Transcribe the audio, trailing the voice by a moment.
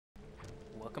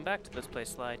Welcome back to Let's Play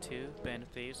Sly 2, Band of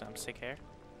Thieves. I'm SickHair.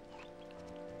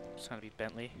 It's gonna be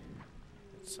Bentley.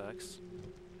 It sucks.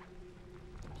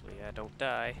 Hopefully I don't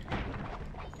die.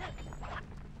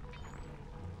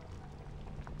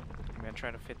 I'm gonna try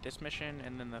to fit this mission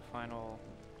and then the final...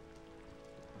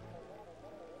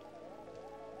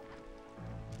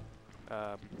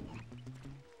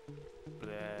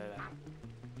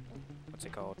 what's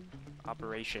it called?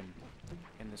 Operation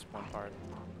in this one part.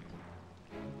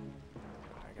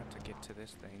 I got to get to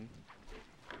this thing.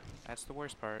 That's the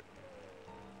worst part.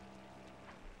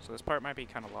 So this part might be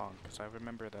kind of long, because I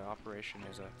remember the operation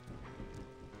isn't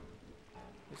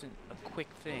a quick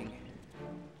thing.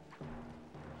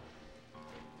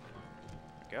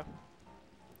 There we go.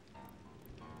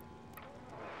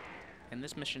 And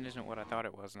this mission isn't what I thought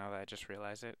it was, now that I just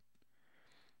realized it.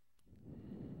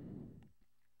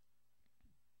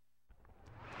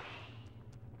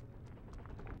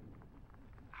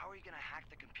 How are you gonna hack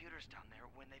the computers down there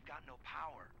when they've got no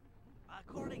power?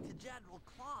 According to General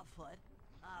Clawfoot,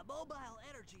 mobile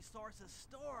energy source is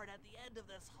stored at the end of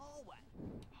this hallway.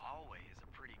 Hallway is a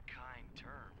pretty kind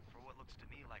term for what looks to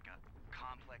me like a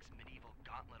complex medieval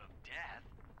gauntlet of death.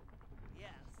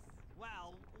 Yes.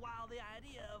 Well, while the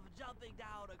idea of jumping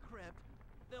down a crypt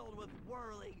filled with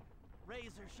whirling,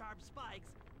 razor-sharp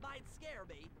spikes might scare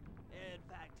me, in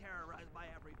fact terrorize my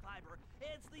every fiber,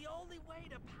 it's the only way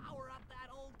to power up that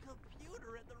old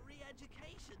computer in the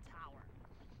re-education tower.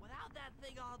 Without that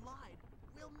thing online,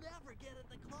 we'll never get at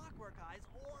the Clockwork Eyes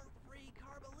or free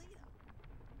Carmelita.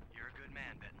 You're a good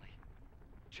man, Bentley.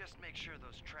 Just make sure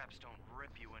those traps don't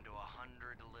rip you into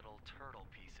 100 little turtle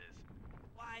pieces.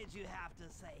 Why'd you have to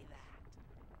say that?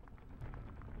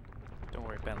 Don't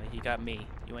worry, Bentley. He got me.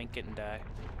 You ain't getting die.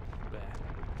 Bleh.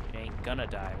 You ain't gonna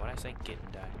die. Why'd I say get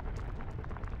and die?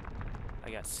 I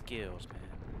got skills, man.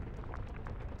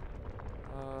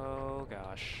 Oh,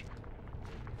 gosh.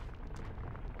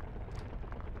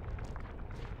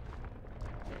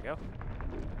 There we go.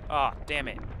 Ah, oh, damn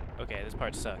it. Okay, this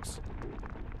part sucks.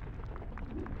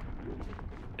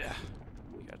 Ugh.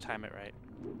 You gotta time it right.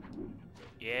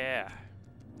 Yeah.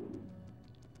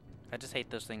 I just hate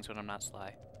those things when I'm not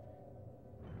Sly.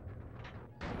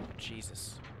 Oh,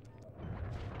 Jesus.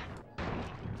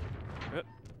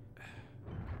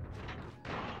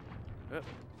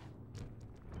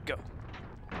 Go.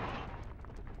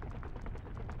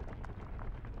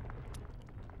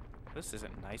 This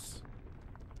isn't nice.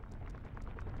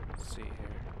 Let's see here.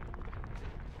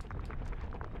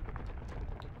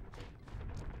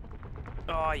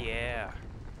 Oh yeah.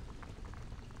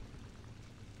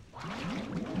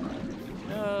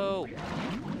 No.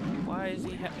 Why is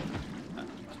he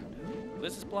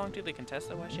does this belong to the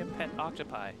Contessa? Why does she have pet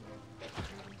octopi?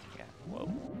 Yeah. Whoa.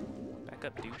 Back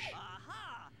up, douche.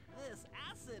 Aha! This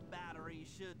acid battery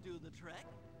should do the trick.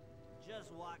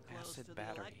 Just walk close to the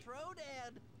electrode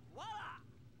and voila!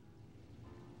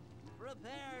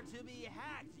 Prepare to be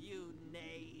hacked, you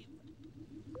knave.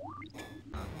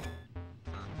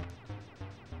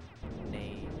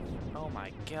 Knave. Oh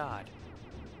my god.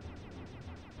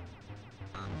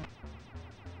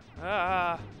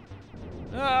 Ah!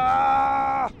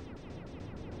 Ah!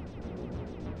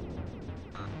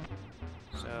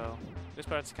 So, this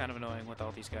part's kind of annoying with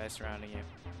all these guys surrounding you.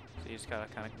 So you just gotta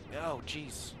kind of... Oh,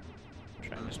 jeez.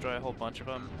 Try and destroy a whole bunch of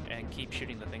them and keep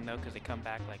shooting the thing, though, because they come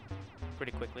back, like,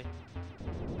 pretty quickly.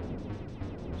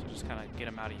 So just kind of get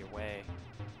them out of your way.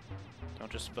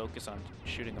 Don't just focus on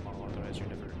shooting them all, otherwise you'll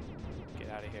never get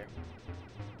out of here.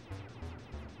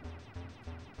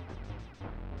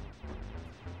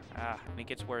 Ah, and it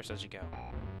gets worse as you go.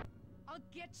 I'll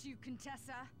get you,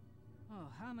 Contessa. Oh,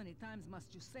 how many times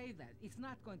must you say that? It's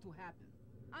not going to happen.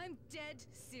 I'm dead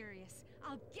serious.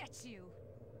 I'll get you.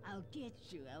 I'll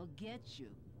get you, I'll get you.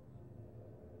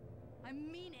 I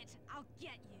mean it. I'll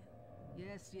get you.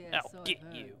 Yes, yes, I'll so get I've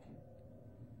heard. you.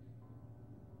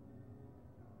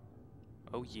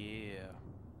 Oh yeah.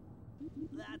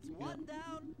 That's one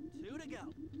down, two to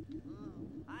go.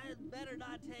 I'd better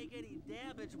not take any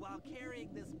damage while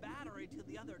carrying this battery to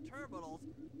the other terminals.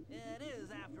 It is,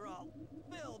 after all,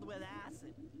 filled with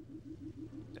acid.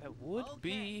 That would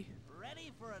be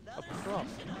ready for another problem.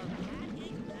 session of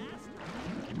hacking master.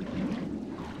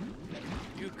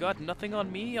 You've got nothing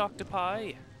on me,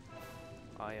 Octopi.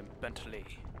 I am Bentley.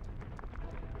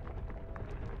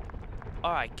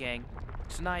 Alright, gang.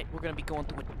 Tonight we're gonna be going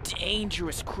through a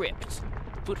dangerous crypt,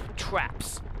 filled with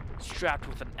traps, strapped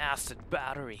with an acid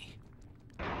battery.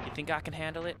 You think I can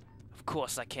handle it? Of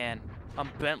course I can.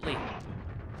 I'm Bentley.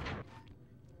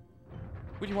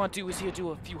 What you want to do is here do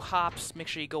a few hops, make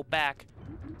sure you go back.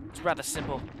 It's rather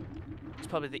simple. It's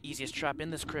probably the easiest trap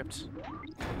in this crypt.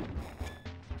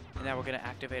 And now we're gonna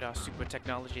activate our super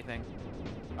technology thing.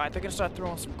 Alright, they're gonna start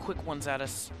throwing some quick ones at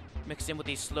us, mixed in with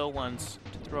these slow ones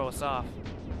to throw us off.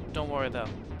 Don't worry though.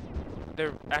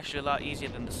 They're actually a lot easier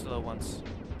than the slow ones.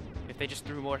 If they just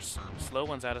threw more slow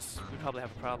ones at us, we'd probably have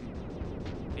a problem.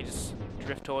 They just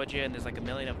drift towards you and there's like a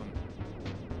million of them.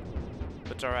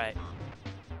 But it's alright.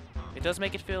 It does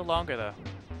make it feel longer though.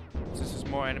 Since there's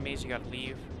more enemies, you gotta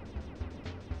leave.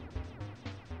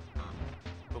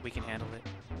 But we can handle it.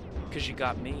 Cause you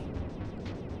got me.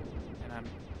 And I'm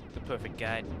the perfect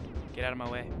guide. Get out of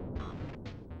my way.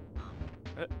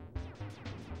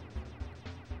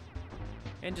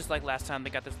 And just like last time, they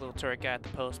got this little turret guy at the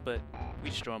post, but we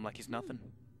destroy him like he's nothing.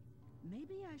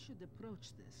 Maybe I should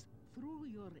approach this through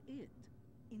your id,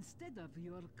 instead of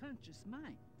your conscious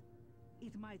mind.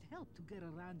 It might help to get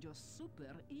around your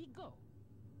super ego.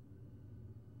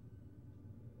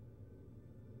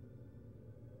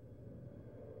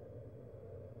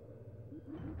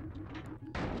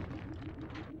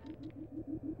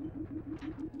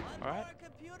 One All right. more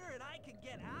computer and I can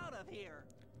get out of here.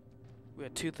 We're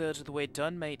 2/3 of the way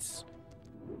done, mates.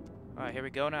 Alright, here we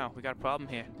go now. We got a problem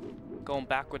here. Going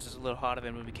backwards is a little harder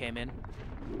than when we came in.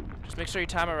 Just make sure you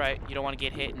time it right. You don't want to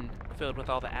get hit and filled with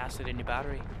all the acid in your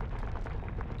battery.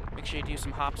 Make sure you do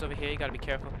some hops over here. You gotta be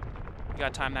careful. You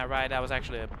gotta time that right. That was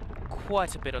actually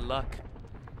quite a bit of luck.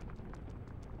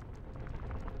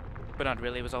 But not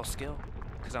really. It was all skill.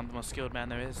 Because I'm the most skilled man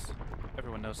there is.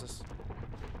 Everyone knows this.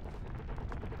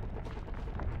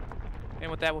 And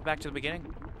with that, we're back to the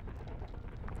beginning.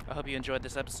 I hope you enjoyed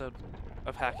this episode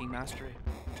of Hacking Mastery.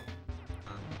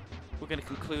 We're going to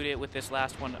conclude it with this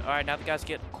last one. Alright, now the guys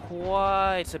get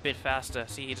quite a bit faster.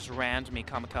 See, he just rammed me,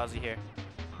 kamikaze here.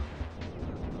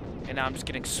 And now I'm just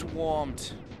getting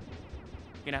swarmed.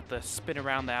 You're going to have to spin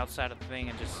around the outside of the thing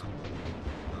and just...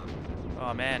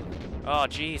 Oh, man. Oh,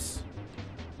 jeez.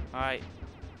 Alright.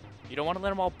 You don't want to let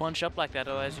them all bunch up like that,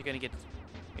 otherwise you're going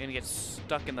to get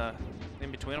stuck in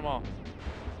between them all.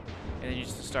 And then you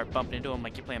just start bumping into them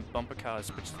like you're playing bumper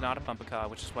cars, which is not a bumper car,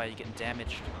 which is why you're getting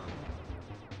damaged.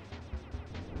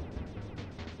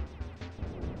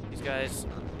 These guys,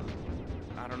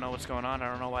 I don't know what's going on. I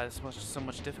don't know why this is so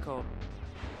much difficult.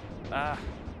 I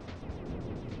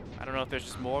don't know if there's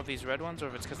just more of these red ones, or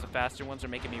if it's because the faster ones are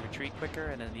making me retreat quicker,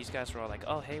 and then these guys are all like,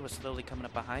 oh hey, we're slowly coming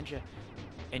up behind you.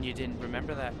 And you didn't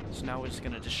remember that, so now we're just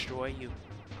gonna destroy you.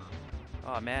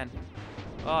 Oh man.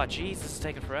 Oh jeez, this is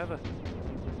taking forever.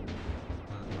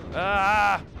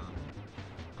 Ah!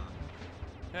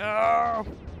 No!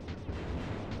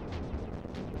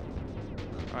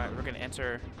 Alright, we're gonna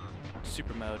enter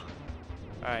super mode.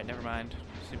 Alright, never mind.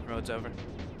 Super mode's over.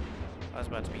 I was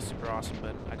about to be super awesome,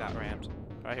 but I got rammed.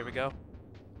 Alright, here we go.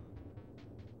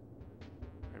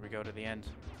 Here we go to the end.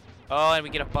 Oh, and we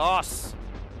get a boss!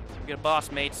 We get a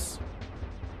boss, mates.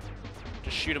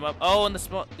 Just shoot him up. Oh, and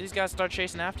these guys start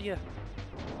chasing after you.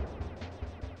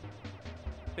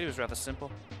 It was rather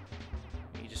simple.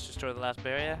 You just destroy the last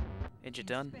barrier, and you're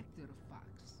done. Inspector Fox,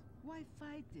 why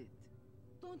fight it?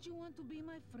 Don't you want to be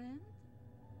my friend?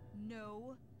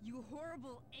 No, you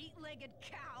horrible eight-legged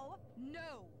cow.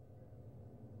 No.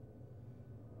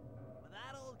 With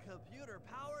that old computer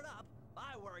powered up,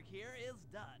 my work here is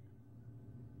done.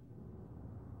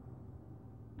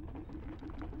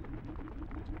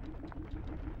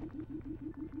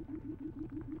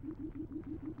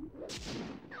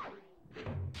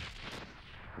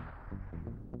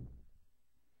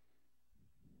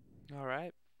 All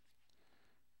right.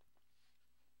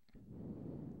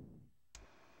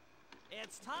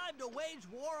 It's time to wage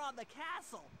war on the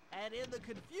castle, and in the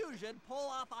confusion, pull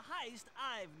off a heist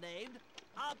I've named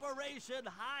Operation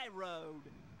High Road.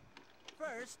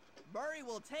 First, Murray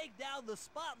will take down the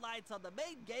spotlights on the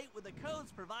main gate with the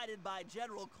codes provided by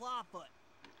General Clawfoot.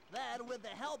 Then, with the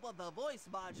help of the voice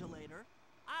modulator,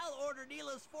 I'll order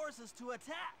Neela's forces to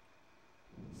attack.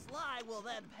 Sly will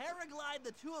then paraglide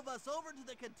the two of us over to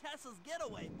the Contessa's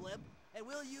getaway blimp, and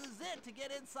we'll use it to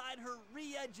get inside her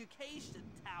re-education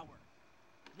tower.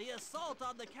 The assault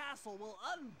on the castle will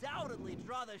undoubtedly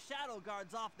draw the Shadow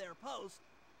Guards off their post,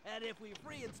 and if we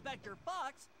free Inspector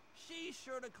Fox, she's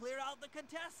sure to clear out the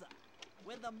Contessa.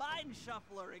 With the Mind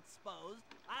Shuffler exposed,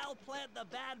 I'll plant the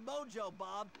Bad Mojo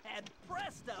bomb, and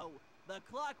presto! The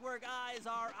Clockwork Eyes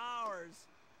are ours.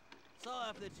 So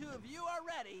if the two of you are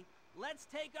ready, let's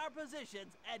take our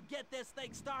positions and get this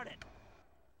thing started.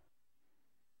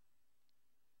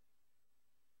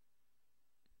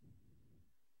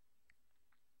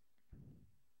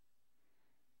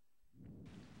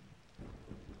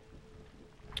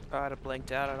 Alright, I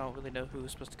blanked out. I don't really know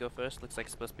who's supposed to go first. Looks like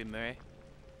it's supposed to be Murray.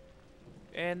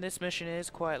 And this mission is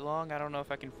quite long. I don't know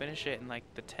if I can finish it in like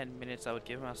the 10 minutes I would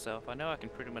give myself. I know I can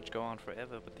pretty much go on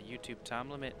forever with the YouTube time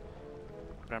limit,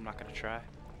 but I'm not gonna try.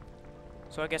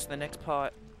 So I guess the next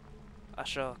part, I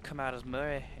shall come out as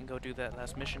Murray and go do that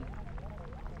last mission.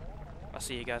 I'll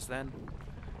see you guys then.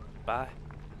 Bye.